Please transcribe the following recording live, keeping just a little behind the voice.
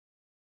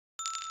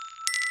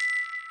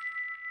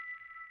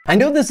I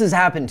know this has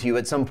happened to you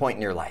at some point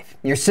in your life.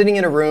 You're sitting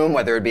in a room,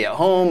 whether it be at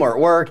home or at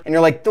work, and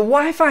you're like, the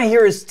Wi-Fi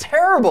here is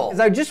terrible.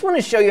 Because I just want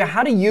to show you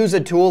how to use a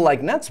tool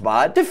like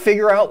NetSpot to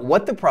figure out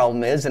what the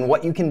problem is and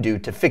what you can do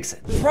to fix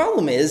it. The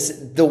problem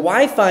is the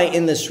Wi-Fi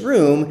in this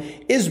room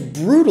is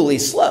brutally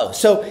slow.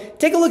 So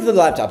take a look at the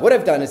laptop. What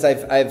I've done is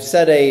I've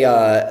set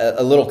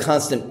a little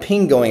constant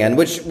ping going on,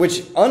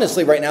 which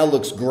honestly right now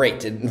looks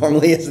great. It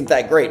normally isn't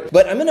that great.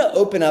 But I'm going to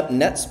open up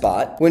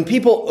NetSpot. When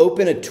people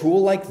open a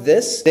tool like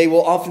this, they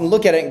will often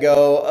look at it and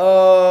go,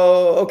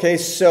 oh, okay,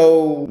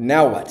 so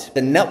now what?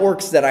 The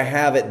networks that I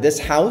have at this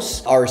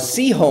house are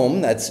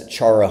C-Home, that's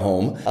Chara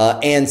Home,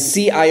 and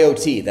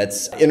CIoT,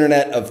 that's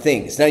Internet of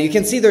Things. Now you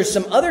can see there's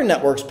some other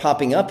networks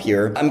popping up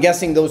here. I'm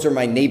guessing those are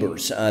my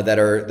neighbors that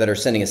are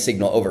sending a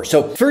signal over.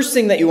 So first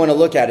thing that you want to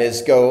look at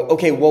is go,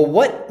 okay, well,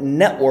 what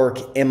network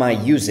am I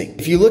using?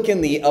 If you look in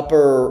the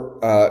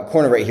upper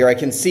corner right here, I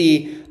can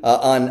see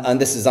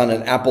this is on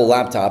an Apple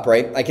laptop,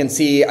 right? I can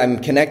see I'm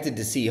connected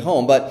to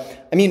C-Home, but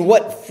I mean,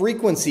 what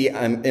frequency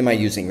am I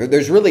using?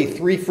 There's really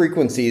 3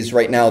 frequencies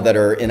right now that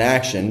are in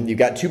action. You've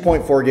got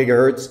 2.4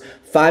 gigahertz,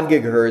 5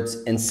 gigahertz,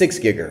 and 6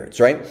 gigahertz,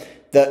 right?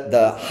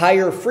 The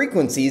higher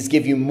frequencies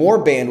give you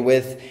more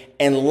bandwidth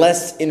and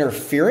less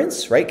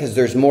interference, right? Because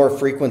there's more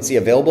frequency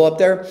available up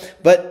there,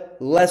 but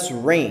less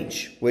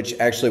range, which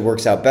actually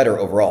works out better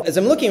overall. As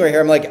I'm looking right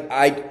here, I'm like,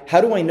 how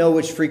do I know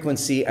which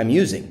frequency I'm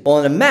using? Well,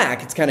 on a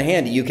Mac, it's kind of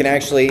handy. You can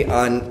actually,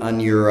 on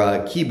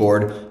your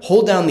keyboard,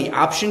 hold down the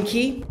Option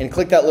key and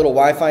click that little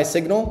Wi-Fi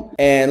signal.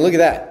 And look at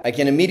that. I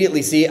can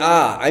immediately see,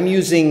 I'm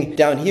using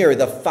down here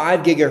the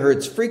 5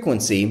 gigahertz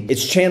frequency.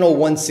 It's channel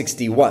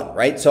 161,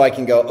 right? So I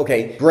can go,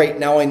 okay, great.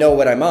 Now I know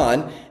what I'm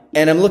on.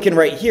 And I'm looking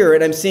right here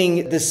and I'm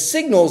seeing the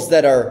signals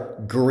that are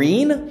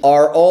green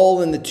are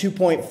all in the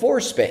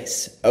 2.4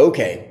 space.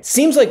 Okay,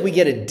 seems like we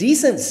get a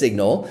decent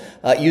signal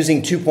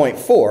using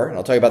 2.4, and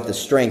I'll talk about the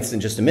strengths in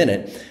just a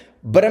minute,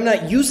 but I'm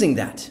not using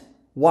that.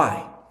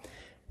 Why?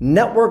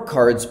 Network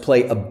cards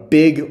play a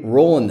big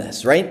role in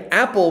this, right?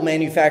 Apple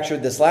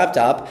manufactured this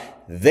laptop.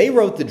 They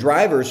wrote the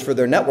drivers for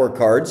their network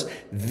cards.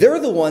 They're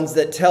the ones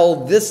that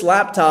tell this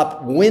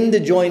laptop when to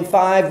join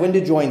 5, when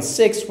to join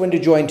 6, when to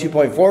join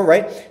 2.4,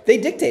 right? They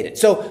dictate it.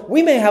 So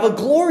we may have a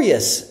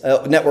glorious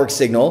network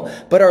signal,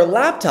 but our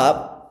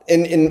laptop,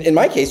 in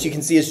my case, you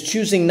can see is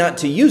choosing not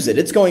to use it.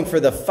 It's going for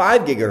the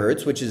 5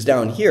 gigahertz, which is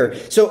down here.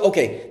 So,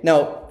 okay,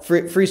 now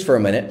freeze for a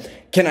minute.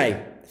 Can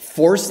I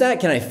force that?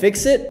 Can I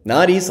fix it?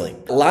 Not easily.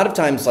 A lot of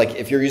times, like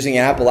if you're using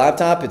an Apple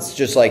laptop, it's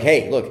just like,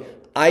 hey, look,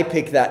 I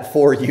pick that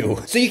for you.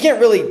 So you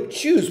can't really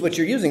choose what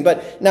you're using.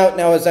 But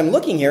now as I'm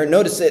looking here,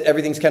 notice that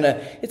everything's kind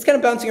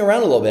of bouncing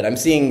around a little bit. I'm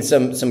seeing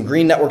some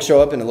green networks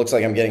show up and it looks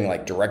like I'm getting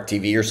like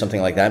DirecTV or something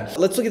like that.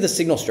 Let's look at the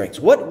signal strengths.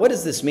 What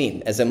does this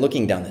mean as I'm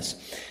looking down this?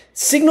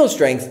 Signal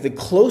strength, the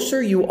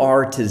closer you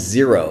are to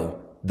 0,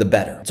 the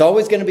better. It's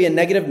always going to be a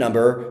negative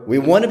number. We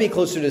want to be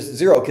closer to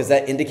 0 because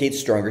that indicates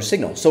stronger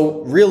signal. So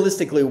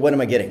realistically, what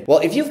am I getting? Well,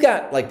 if you've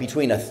got like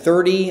between a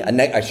 30,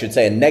 I should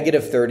say a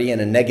negative 30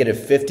 and a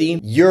negative 50,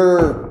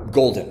 you're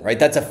golden, right?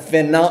 That's a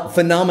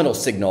phenomenal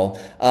signal.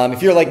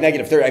 If you're like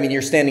negative 30, I mean,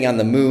 you're standing on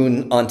the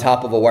moon on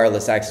top of a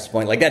wireless access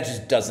point. Like that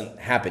just doesn't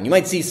happen. You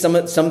might see some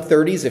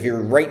 30s if you're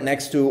right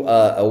next to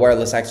a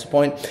wireless access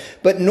point,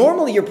 but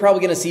normally you're probably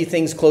going to see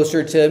things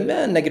closer to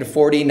negative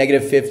 40,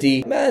 negative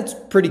 50. It's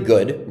pretty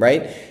good,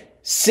 right?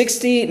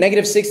 60,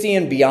 negative 60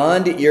 and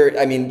beyond,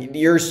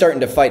 you're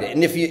starting to fight it.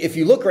 And if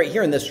you look right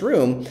here in this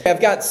room,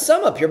 I've got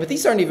some up here, but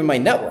these aren't even my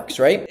networks,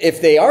 right?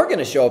 If they are going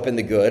to show up in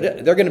the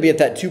good, they're going to be at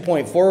that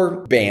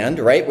 2.4 band,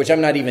 right? Which I'm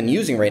not even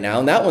using right now,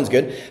 and that one's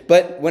good.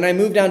 But when I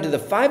move down to the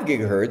 5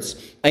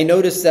 gigahertz, I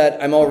notice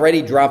that I'm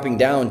already dropping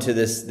down to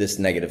this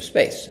negative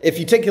space. If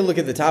you take a look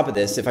at the top of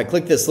this, if I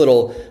click this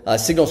little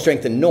signal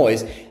strength and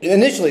noise,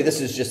 initially this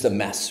is just a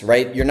mess,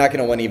 right? You're not going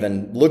to want to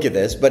even look at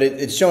this, but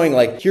it's showing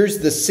like, here's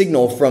the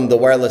signal from the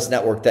wireless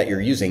network that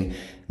you're using.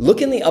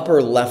 Look in the upper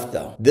left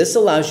though. This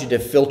allows you to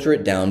filter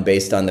it down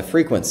based on the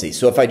frequency.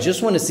 So if I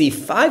just want to see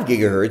 5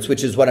 gigahertz,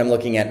 which is what I'm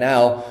looking at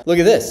now, look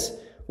at this.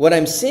 What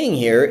I'm seeing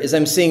here is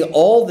I'm seeing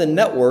all the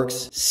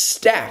networks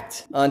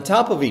stacked on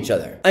top of each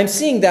other. I'm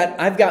seeing that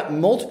I've got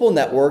multiple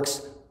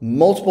networks,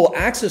 multiple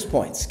access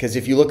points, because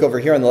if you look over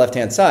here on the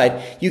left-hand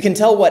side, you can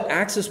tell what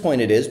access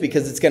point it is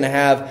because it's going to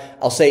have,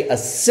 I'll say, a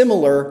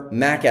similar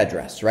MAC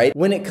address, right?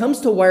 When it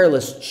comes to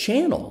wireless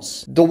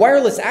channels, the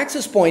wireless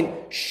access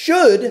point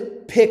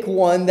should pick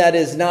one that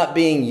is not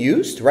being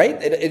used,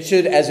 right? It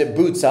should, as it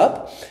boots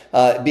up,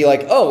 be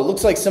like, oh, it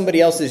looks like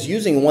somebody else is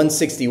using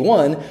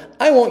 161.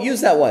 I won't use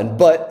that one.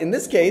 But in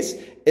this case,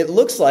 it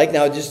looks like,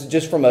 now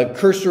just from a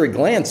cursory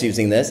glance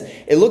using this,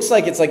 it looks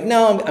like it's like,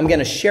 no, I'm going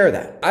to share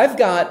that. I've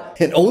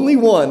got an only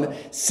one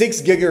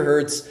 6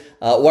 gigahertz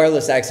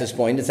wireless access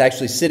point. It's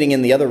actually sitting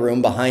in the other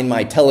room behind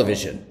my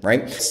television,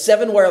 right?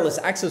 7 wireless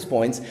access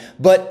points,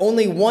 but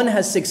only one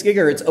has 6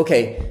 gigahertz.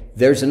 Okay,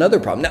 there's another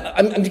problem. Now,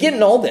 I'm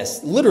getting all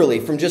this literally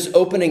from just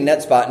opening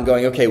NetSpot and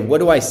going, okay, what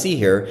do I see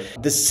here?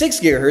 The 6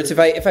 gigahertz,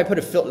 if I put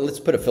a filter, let's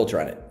put a filter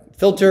on it.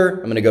 Filter,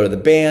 I'm going to go to the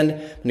band, I'm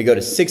going to go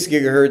to 6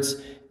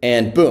 gigahertz.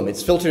 and boom,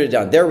 it's filtered it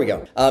down. There we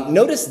go.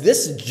 Notice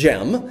this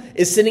gem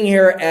is sitting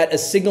here at a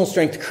signal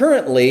strength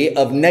currently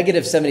of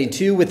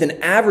 -72 with an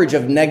average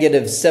of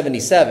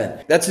 -77.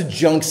 That's a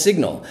junk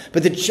signal.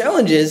 But the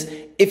challenge is,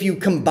 if you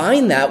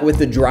combine that with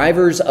the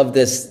drivers of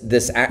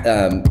this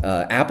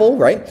Apple,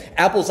 right?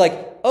 Apple's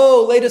like,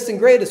 oh, latest and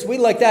greatest, we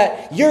like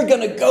that. You're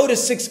gonna go to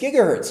 6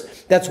 gigahertz.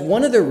 That's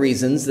one of the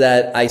reasons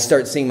that I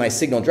start seeing my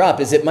signal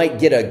drop, is it might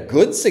get a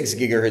good 6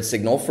 gigahertz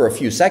signal for a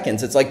few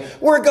seconds. It's like,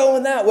 we're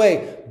going that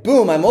way.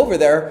 Boom, I'm over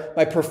there.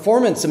 My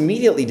performance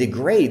immediately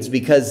degrades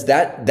because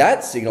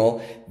that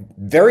signal,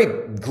 very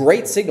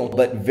great signal,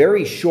 but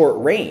very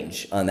short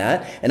range on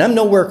that. And I'm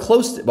nowhere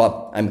close to,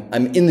 well,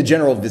 I'm in the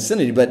general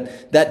vicinity,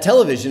 but that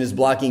television is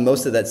blocking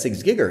most of that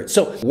 6 gigahertz.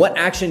 So what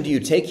action do you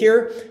take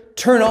here?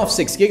 Turn off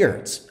 6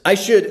 gigahertz. I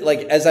should,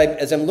 like, as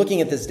I'm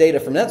looking at this data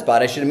from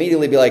NetSpot, I should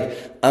immediately be like,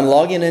 I'm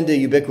logging into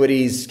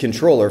Ubiquiti's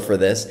controller for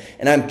this,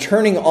 and I'm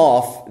turning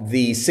off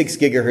the 6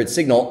 gigahertz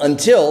signal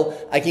until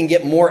I can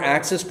get more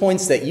access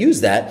points that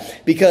use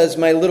that, because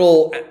my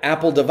little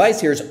Apple device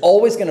here is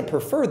always going to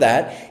prefer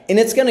that, and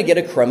it's going to get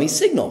a crummy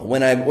signal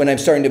when I'm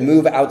starting to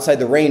move outside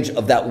the range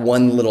of that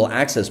one little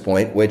access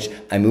point, which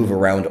I move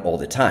around all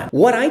the time.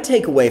 What I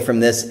take away from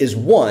this is,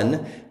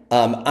 one,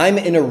 I'm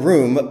in a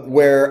room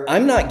where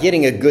I'm not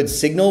getting a good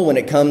signal when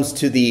it comes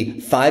to the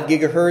 5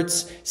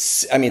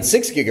 gigahertz. I mean,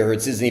 6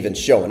 gigahertz isn't even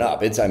showing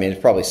up. It's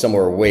probably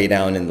somewhere way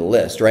down in the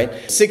list, right?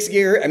 6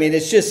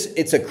 gigahertz,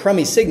 it's a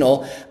crummy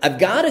signal. I've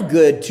got a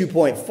good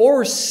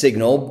 2.4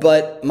 signal,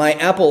 but my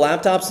Apple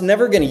laptop's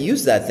never going to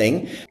use that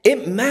thing.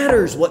 It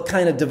matters what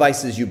kind of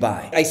devices you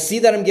buy. I see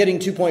that I'm getting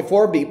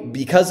 2.4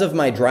 because of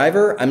my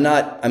driver. I'm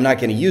not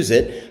going to use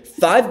it.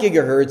 5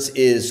 gigahertz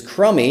is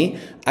crummy.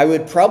 I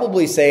would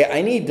probably say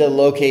I need to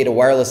locate a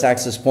wireless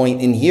access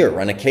point in here,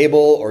 run a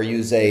cable, or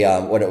use a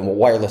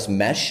wireless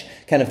mesh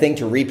kind of thing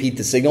to repeat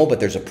the signal, but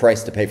there's a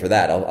price to pay for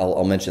that.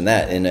 I'll mention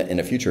that in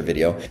a future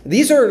video.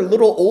 These are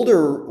little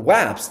older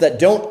WAPs that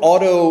don't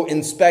auto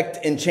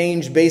inspect and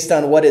change based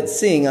on what it's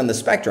seeing on the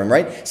spectrum,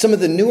 right? Some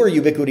of the newer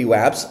Ubiquiti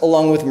WAPs,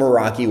 along with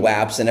Meraki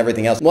WAPs and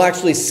everything else, will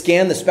actually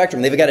scan the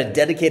spectrum. They've got a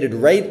dedicated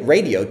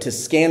radio to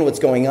scan what's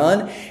going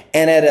on,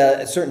 and at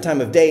a certain time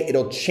of day,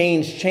 it'll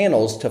change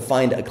channels to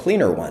find a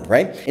cleaner one,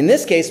 right? In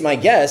this case, my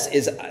guess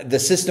is the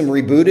system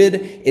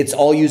rebooted, it's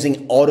all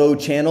using auto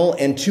channel,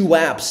 and 2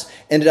 WAPs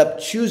ended up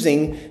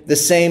choosing the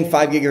same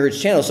 5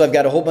 gigahertz channel. So I've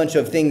got a whole bunch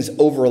of things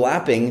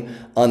overlapping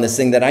on this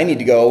thing that I need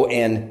to go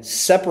and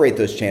separate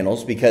those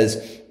channels, because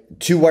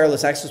 2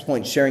 wireless access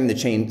points sharing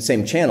the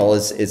same channel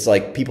is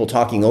like people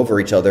talking over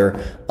each other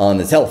on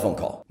the telephone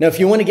call. Now, if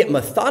you want to get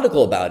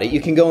methodical about it,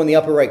 you can go in the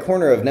upper right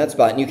corner of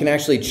NetSpot and you can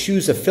actually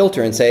choose a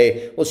filter and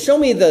say, well, show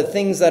me the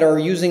things that are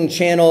using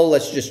channel.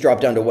 Let's just drop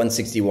down to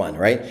 161,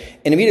 right?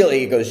 And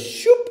immediately it goes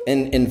shoop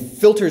and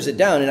filters it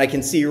down. And I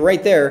can see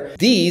right there,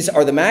 these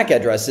are the MAC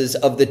addresses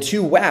of the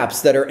 2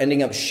 WAPs that are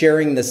ending up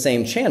sharing the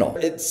same channel.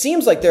 It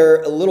seems like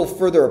they're a little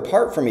further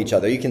apart from each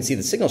other. You can see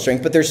the signal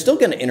strength, but they're still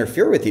going to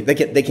interfere with you.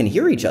 They can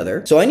hear each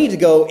other. So I need to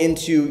go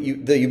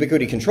into the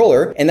Ubiquiti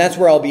controller, and that's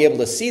where I'll be able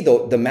to see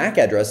the MAC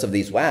address of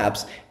these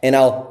WAPs, and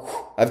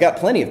I've got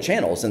plenty of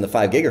channels in the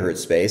 5 gigahertz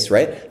space,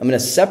 right? I'm going to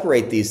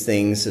separate these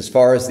things as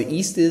far as the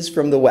east is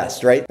from the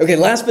west, right? Okay,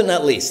 last but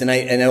not least, and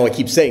I know I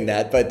keep saying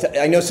that, but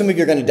I know some of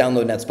you are going to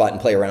download NetSpot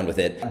and play around with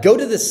it. Go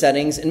to the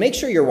settings and make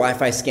sure your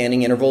Wi-Fi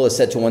scanning interval is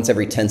set to once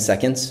every 10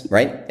 seconds,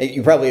 right?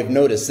 You probably have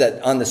noticed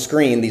that on the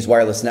screen, these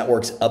wireless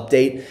networks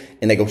update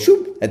and they go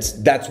shoop.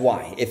 That's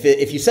why.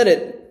 If you set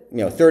it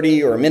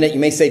 30 or a minute, you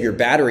may save your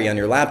battery on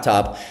your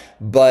laptop,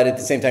 but at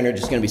the same time, you're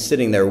just going to be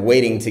sitting there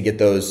waiting to get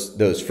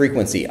those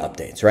frequency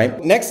updates,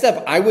 right? Next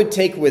step I would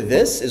take with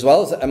this, as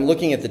well as I'm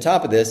looking at the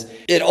top of this,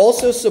 it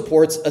also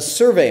supports a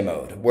survey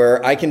mode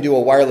where I can do a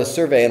wireless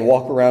survey and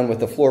walk around with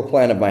the floor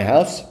plan of my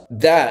house.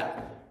 That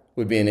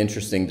would be an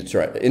interesting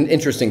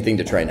thing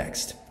to try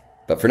next.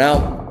 But for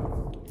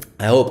now,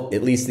 I hope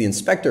at least the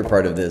inspector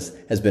part of this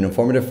has been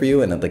informative for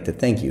you, and I'd like to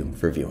thank you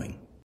for viewing.